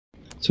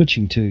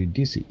Switching to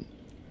Dizzy.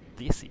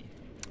 Dizzy?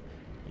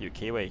 You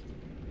Kiwi?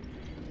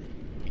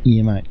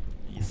 Yeah, mate.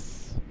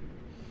 Yes.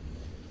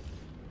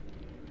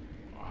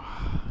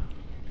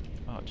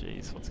 Oh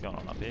jeez, what's going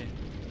on up here?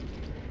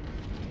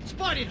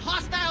 Spotted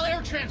hostile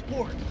air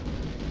transport!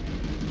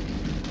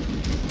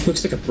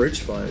 Looks like a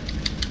bridge fight.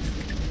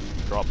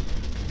 Drop.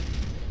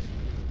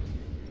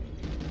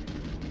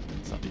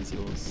 Somebody's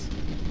yours.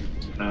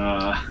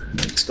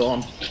 It's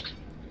gone.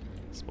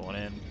 Spawn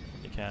in,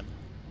 you can.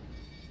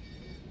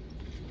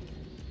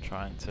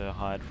 Trying to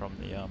hide from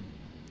the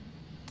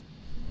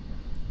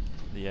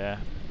air.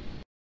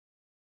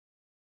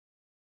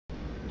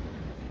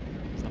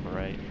 It's number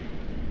 8.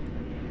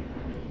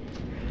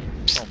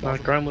 Oh,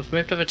 Graham, we've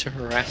moved over to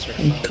harasser.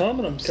 I'm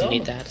coming, I'm You coming.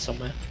 need that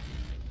somewhere.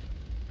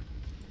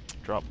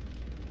 drop.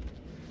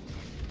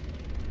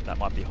 That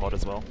might be hot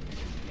as well.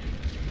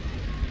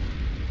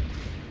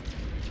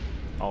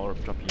 I'll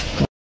drop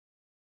you.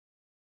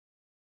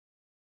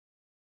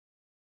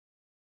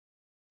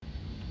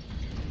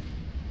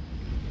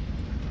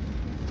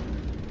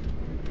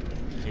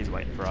 He's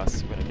waiting for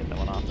us. We're gonna get that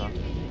one after.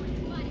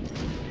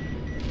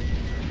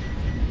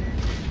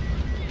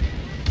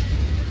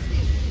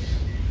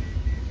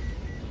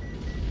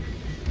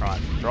 Right,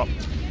 drop.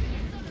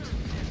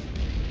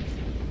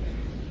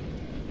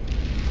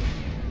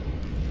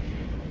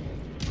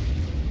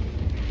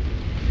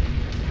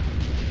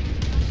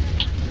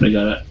 We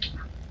got it.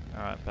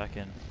 Alright, back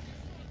in.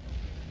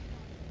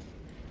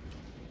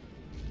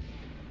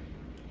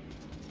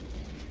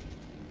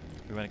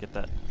 We want to get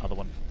that other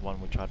one, the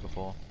one we tried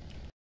before.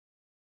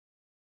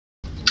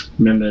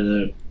 Remember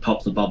to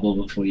pop the bubble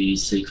before you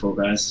use C4,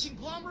 guys.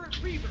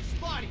 Conglomerate Reaver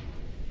spotted!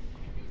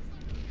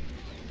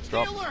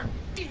 Drop. Stay alert!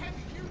 We have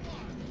you nearby.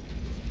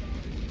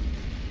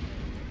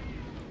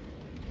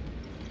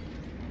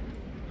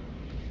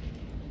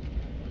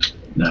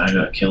 No, I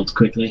got killed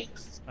quickly.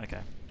 Okay.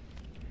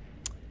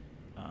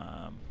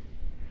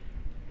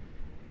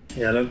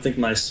 Yeah, I don't think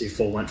my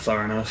C4 went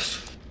far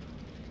enough.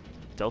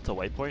 Delta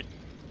waypoint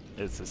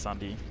is the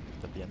Sunday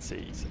that the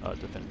NCs are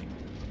defending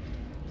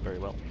very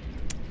well.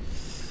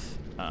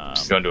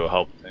 You going to do a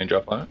help and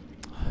drop on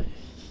it?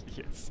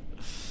 Yes.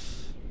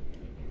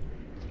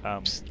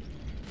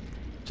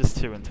 Just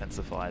to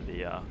intensify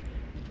the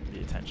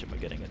attention we're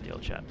getting in the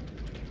old chat.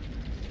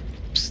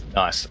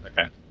 Nice,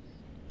 okay.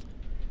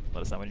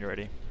 Let us know when you're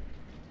ready.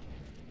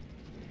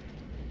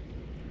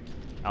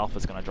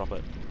 Alpha's gonna drop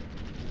it.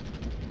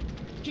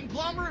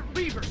 Conglomerate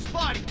Reaver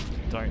spotted!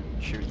 Don't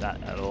shoot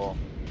that at all.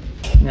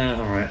 Yeah,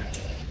 alright.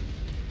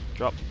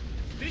 Drop.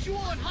 Visual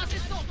on hostile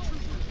assault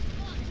trooper!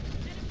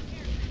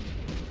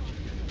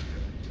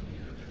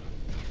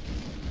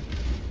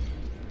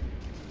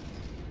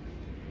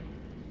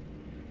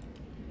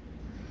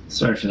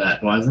 Sorry for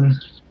that, Wizen.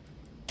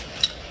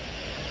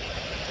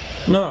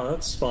 No,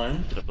 that's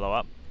fine. Did it blow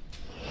up?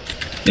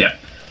 Yeah.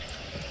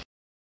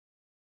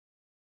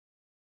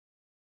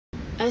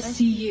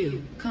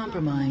 SCU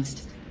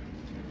compromised.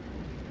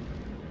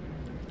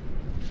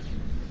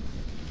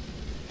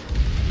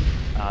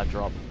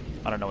 Drop.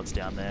 I don't know what's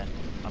down there.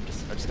 I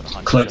just gotta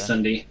hunch Cloak there.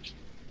 Sunday.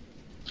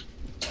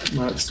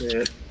 That's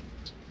it.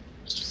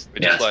 We're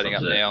just loading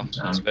up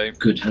now. Speed.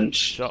 Good hunch.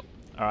 Shot.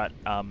 Alright,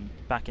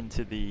 back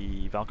into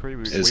the Valkyrie.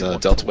 Is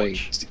want Delta to Way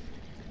watch-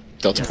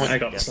 Delta Yes. Point? I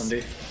got Yes.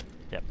 Sunday.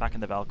 Yeah, back in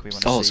the Valkyrie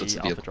when Oh, I so see it's the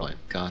Alpha other drop. point.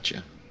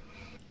 Gotcha.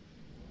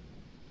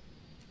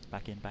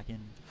 Back in, back in.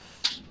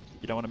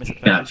 You don't want to miss it.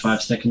 About fellas.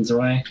 5 seconds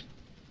away.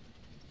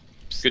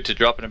 Good to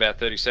drop in about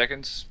 30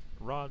 seconds.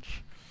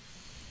 Raj.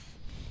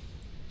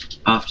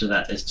 After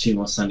that, there's 2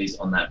 more Sundays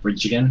on that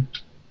bridge again.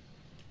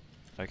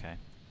 Okay.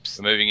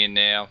 We're moving in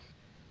now.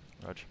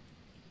 Raj.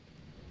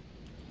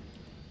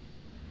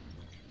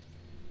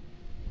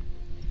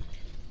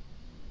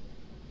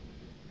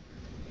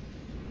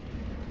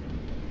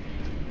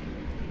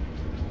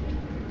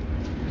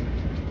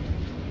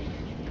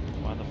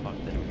 Why the fuck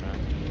they doing that?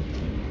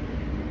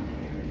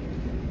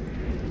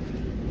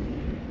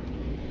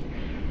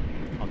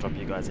 I'll drop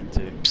you guys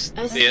into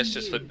Yes,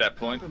 just flip that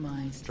point.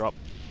 Compromised. drop.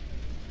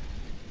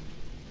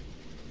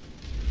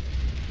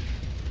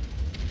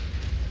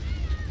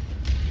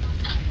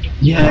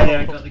 Yay,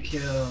 I got the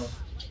kill.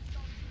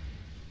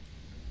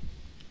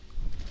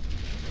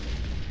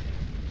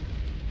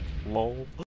 Lol.